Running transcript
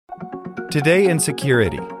Today in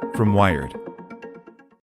Security from Wired.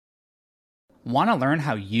 Want to learn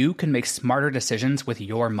how you can make smarter decisions with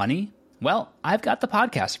your money? Well, I've got the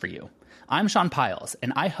podcast for you. I'm Sean Piles,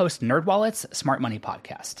 and I host NerdWallet's Smart Money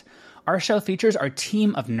Podcast. Our show features our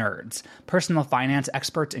team of nerds, personal finance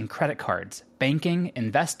experts in credit cards, banking,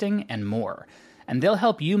 investing, and more. And they'll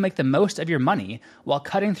help you make the most of your money while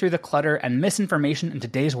cutting through the clutter and misinformation in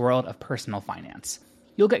today's world of personal finance.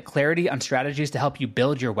 You'll get clarity on strategies to help you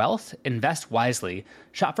build your wealth, invest wisely,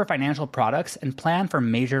 shop for financial products, and plan for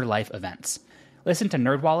major life events. Listen to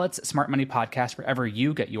NerdWallet's Smart Money Podcast wherever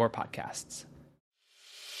you get your podcasts.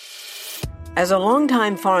 As a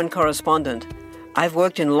longtime foreign correspondent, I've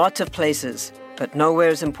worked in lots of places, but nowhere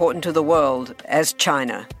as important to the world as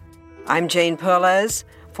China. I'm Jane Perlez,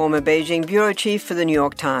 former Beijing bureau chief for the New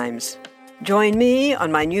York Times. Join me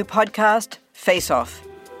on my new podcast, Face Off,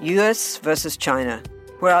 U.S. versus China,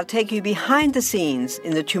 where I'll take you behind the scenes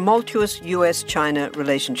in the tumultuous U.S.-China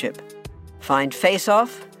relationship. Find Face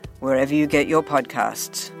Off wherever you get your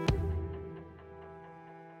podcasts.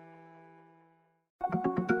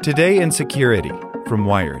 Today in Security from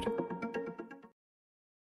Wired.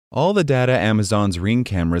 All the data Amazon's Ring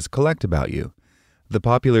cameras collect about you. The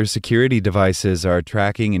popular security devices are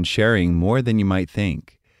tracking and sharing more than you might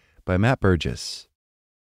think. By Matt Burgess.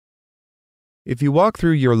 If you walk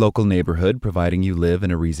through your local neighborhood, providing you live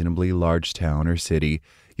in a reasonably large town or city,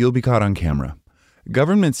 you'll be caught on camera.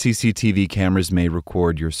 Government CCTV cameras may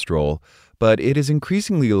record your stroll, but it is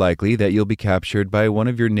increasingly likely that you'll be captured by one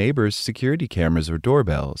of your neighbor's security cameras or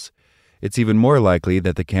doorbells. It's even more likely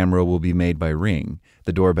that the camera will be made by Ring,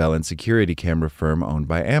 the doorbell and security camera firm owned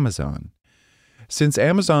by Amazon. Since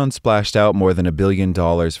Amazon splashed out more than $1 billion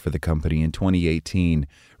for the company in 2018,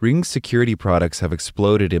 Ring's security products have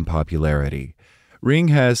exploded in popularity. Ring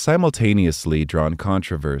has simultaneously drawn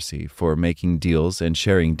controversy for making deals and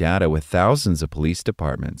sharing data with thousands of police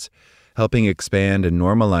departments, helping expand and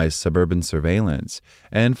normalize suburban surveillance,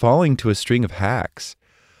 and falling to a string of hacks.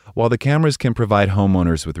 While the cameras can provide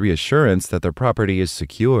homeowners with reassurance that their property is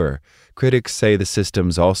secure, critics say the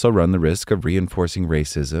systems also run the risk of reinforcing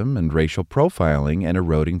racism and racial profiling and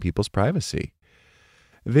eroding people's privacy.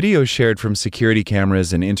 Videos shared from security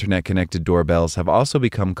cameras and internet-connected doorbells have also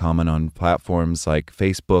become common on platforms like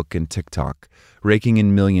Facebook and TikTok, raking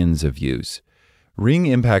in millions of views. Ring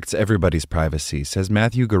impacts everybody's privacy, says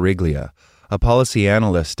Matthew Gariglia, a policy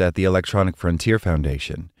analyst at the Electronic Frontier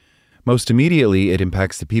Foundation. Most immediately, it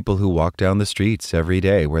impacts the people who walk down the streets every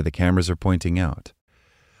day where the cameras are pointing out.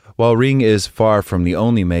 While Ring is far from the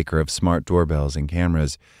only maker of smart doorbells and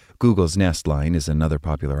cameras, Google's Nest Line is another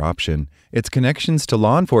popular option. Its connections to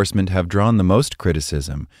law enforcement have drawn the most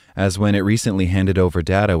criticism, as when it recently handed over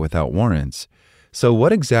data without warrants. So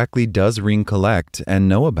what exactly does Ring collect and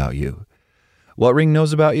know about you? What Ring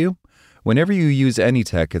knows about you? Whenever you use any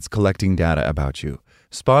tech, it's collecting data about you.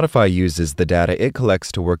 Spotify uses the data it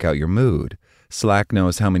collects to work out your mood. Slack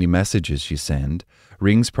knows how many messages you send.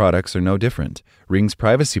 Ring's products are no different. Ring's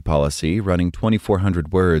privacy policy, running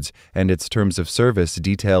 2,400 words, and its terms of service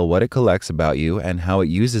detail what it collects about you and how it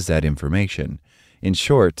uses that information. In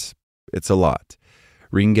short, it's a lot.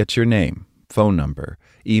 Ring gets your name, phone number,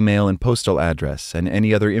 email and postal address, and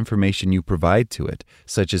any other information you provide to it,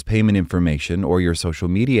 such as payment information or your social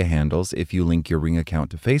media handles if you link your Ring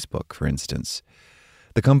account to Facebook, for instance.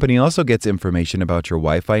 The company also gets information about your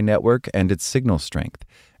Wi-Fi network and its signal strength,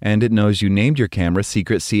 and it knows you named your camera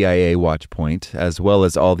Secret CIA Watch Point, as well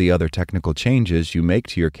as all the other technical changes you make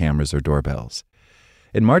to your cameras or doorbells.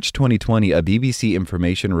 In March 2020, a BBC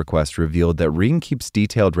information request revealed that Ring keeps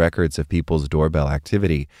detailed records of people's doorbell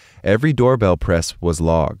activity. Every doorbell press was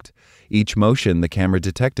logged. Each motion the camera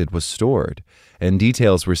detected was stored, and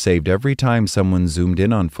details were saved every time someone zoomed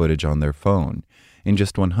in on footage on their phone. In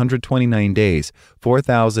just 129 days,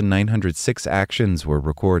 4,906 actions were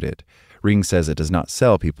recorded. Ring says it does not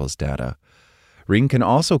sell people's data. Ring can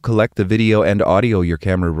also collect the video and audio your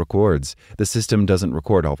camera records. The system doesn't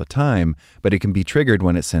record all the time, but it can be triggered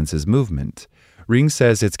when it senses movement. Ring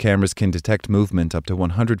says its cameras can detect movement up to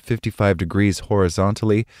 155 degrees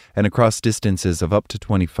horizontally and across distances of up to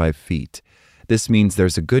 25 feet. This means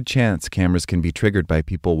there's a good chance cameras can be triggered by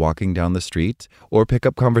people walking down the street or pick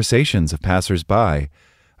up conversations of passers-by.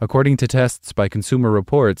 According to tests by Consumer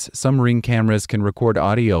Reports, some Ring cameras can record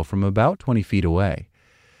audio from about 20 feet away.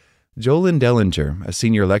 Jolyn Dellinger, a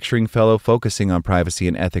senior lecturing fellow focusing on privacy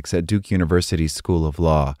and ethics at Duke University's School of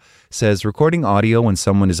Law, says recording audio when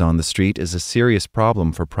someone is on the street is a serious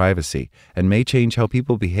problem for privacy and may change how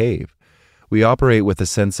people behave. We operate with a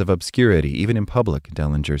sense of obscurity, even in public,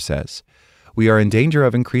 Dellinger says. we are in danger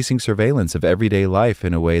of increasing surveillance of everyday life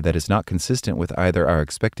in a way that is not consistent with either our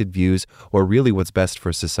expected views or really what's best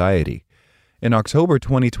for society. In October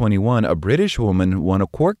 2021, a British woman won a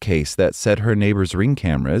court case that said her neighbor's Ring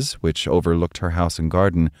cameras, which overlooked her house and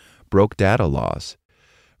garden, broke data laws.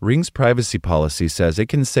 Ring's privacy policy says it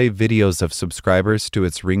can save videos of subscribers to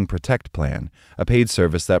its Ring Protect plan, a paid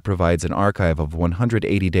service that provides an archive of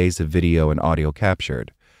 180 days of video and audio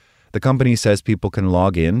captured. The company says people can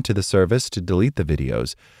log in to the service to delete the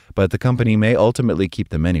videos, but the company may ultimately keep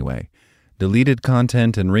them anyway. Deleted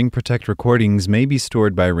content and Ring Protect recordings may be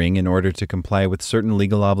stored by Ring in order to comply with certain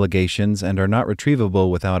legal obligations and are not retrievable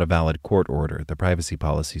without a valid court order, the privacy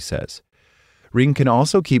policy says. Ring can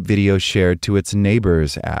also keep videos shared to its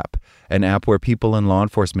Neighbors app, an app where people and law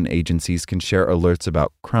enforcement agencies can share alerts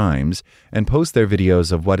about crimes and post their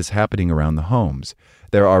videos of what is happening around the homes.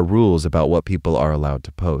 There are rules about what people are allowed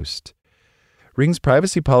to post. Ring's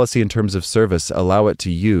privacy policy in terms of service allow it to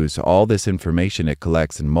use all this information it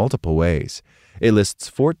collects in multiple ways. It lists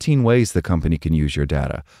 14 ways the company can use your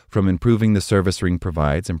data, from improving the service Ring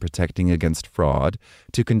provides and protecting against fraud,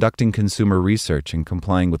 to conducting consumer research and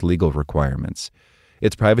complying with legal requirements.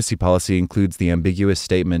 Its privacy policy includes the ambiguous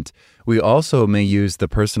statement, "We also may use the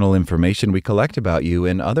personal information we collect about you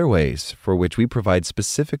in other ways, for which we provide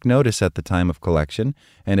specific notice at the time of collection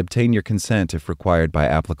and obtain your consent if required by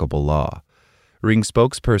applicable law." Ring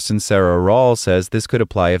spokesperson Sarah Rawl says this could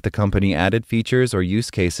apply if the company added features or use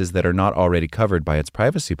cases that are not already covered by its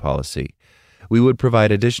privacy policy. "We would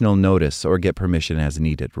provide additional notice or get permission as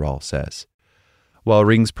needed," Rawl says. While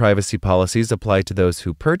Ring's privacy policies apply to those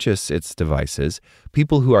who purchase its devices,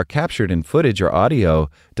 people who are captured in footage or audio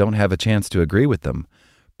don't have a chance to agree with them.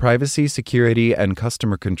 Privacy, security, and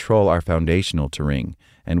customer control are foundational to Ring,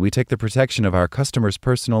 and we take the protection of our customers'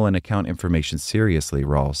 personal and account information seriously,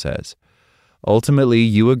 Rawl says. Ultimately,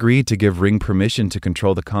 you agreed to give Ring permission to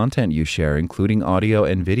control the content you share, including audio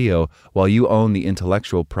and video, while you own the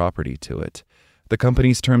intellectual property to it. The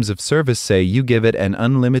company's terms of service say you give it an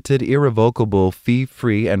unlimited, irrevocable,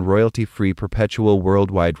 fee-free, and royalty-free perpetual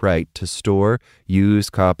worldwide right to store,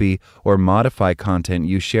 use, copy, or modify content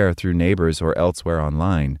you share through Neighbors or elsewhere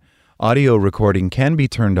online. Audio recording can be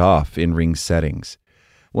turned off in Ring settings.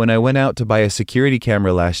 "When I went out to buy a security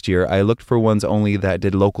camera last year, I looked for ones only that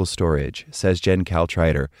did local storage," says Jen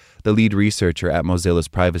Caltrider, the lead researcher at Mozilla's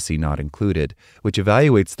Privacy Not Included, which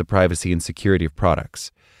evaluates the privacy and security of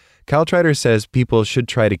products. Caltrider says people should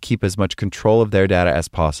try to keep as much control of their data as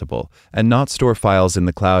possible and not store files in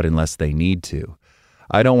the cloud unless they need to.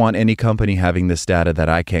 "I don't want any company having this data that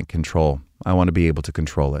I can't control. I want to be able to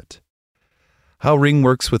control it." How Ring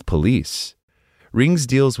works with police. Ring's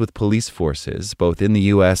deals with police forces, both in the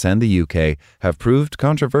US and the UK, have proved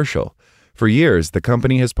controversial. For years, the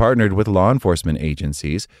company has partnered with law enforcement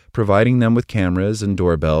agencies, providing them with cameras and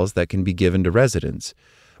doorbells that can be given to residents.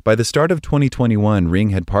 By the start of 2021, Ring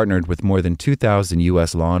had partnered with more than 2,000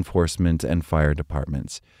 U.S. law enforcement and fire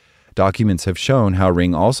departments. Documents have shown how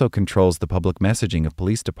Ring also controls the public messaging of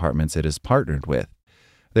police departments it has partnered with.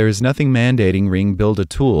 There is nothing mandating Ring build a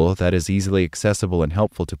tool that is easily accessible and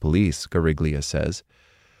helpful to police, Gariglia says.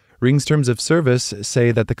 Ring's terms of service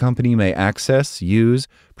say that the company may access, use,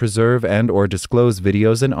 preserve, and/or disclose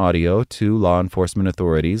videos and audio to law enforcement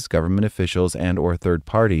authorities, government officials, and/or third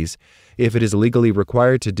parties if it is legally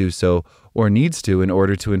required to do so or needs to in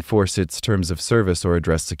order to enforce its terms of service or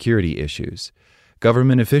address security issues.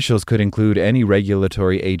 Government officials could include any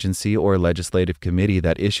regulatory agency or legislative committee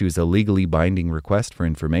that issues a legally binding request for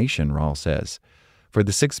information, Rawl says. For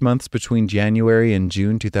the 6 months between January and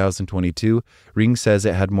June 2022, Ring says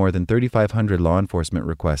it had more than 3,500 law enforcement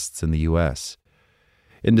requests in the U.S.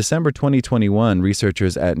 In December 2021,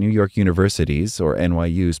 researchers at New York University's, or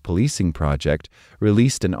NYU's, Policing Project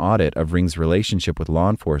released an audit of Ring's relationship with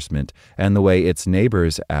law enforcement and the way its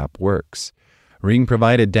Neighbors app works. Ring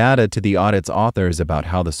provided data to the audit's authors about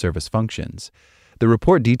how the service functions. The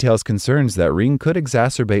report details concerns that Ring could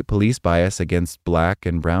exacerbate police bias against Black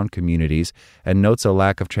and Brown communities and notes a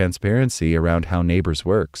lack of transparency around how Neighbors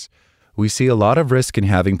works. "We see a lot of risk in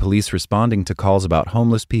having police responding to calls about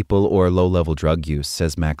homeless people or low-level drug use,"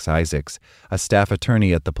 says Max Isaacs, a staff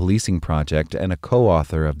attorney at the Policing Project and a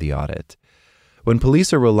co-author of the audit. When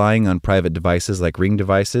police are relying on private devices like Ring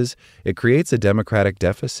devices, it creates a democratic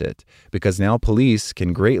deficit because now police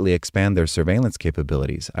can greatly expand their surveillance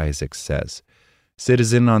capabilities, Isaacs says.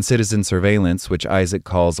 Citizen-on-citizen surveillance, which Isaac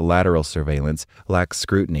calls lateral surveillance, lacks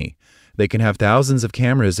scrutiny. They can have thousands of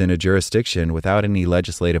cameras in a jurisdiction without any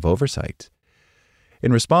legislative oversight.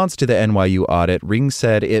 In response to the NYU audit, Ring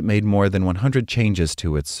said it made more than 100 changes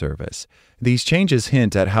to its service. These changes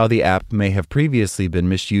hint at how the app may have previously been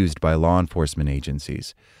misused by law enforcement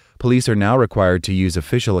agencies. Police are now required to use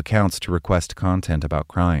official accounts to request content about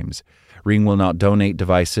crimes. Ring will not donate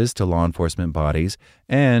devices to law enforcement bodies,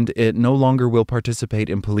 and it no longer will participate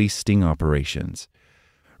in police sting operations.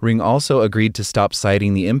 Ring also agreed to stop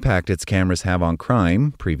citing the impact its cameras have on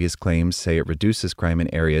crime. Previous claims say it reduces crime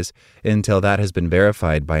in areas until that has been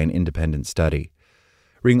verified by an independent study.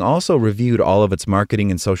 Ring also reviewed all of its marketing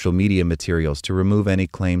and social media materials to remove any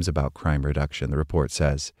claims about crime reduction, the report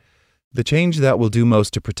says. The change that will do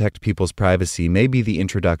most to protect people's privacy may be the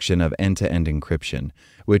introduction of end-to-end encryption,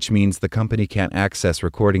 which means the company can't access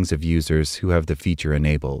recordings of users who have the feature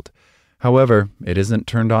enabled. However, it isn't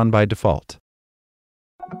turned on by default.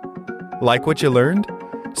 Like what you learned?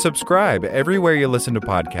 Subscribe everywhere you listen to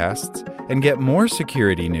podcasts and get more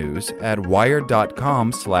security news at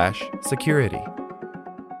wired.com/security.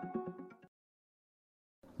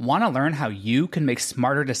 Want to learn how you can make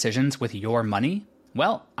smarter decisions with your money?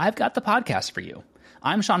 Well, I've got the podcast for you.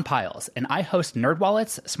 I'm Sean Pyles, and I host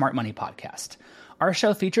NerdWallet's Smart Money Podcast. Our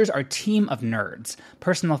show features our team of nerds,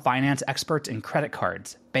 personal finance experts in credit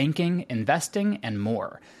cards, banking, investing, and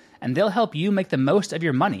more. And they'll help you make the most of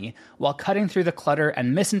your money while cutting through the clutter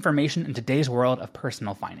and misinformation in today's world of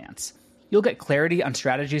personal finance. You'll get clarity on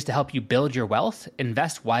strategies to help you build your wealth,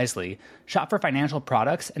 invest wisely, shop for financial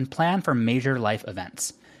products, and plan for major life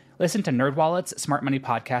events. Listen to NerdWallet's Smart Money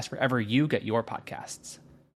Podcast wherever you get your podcasts.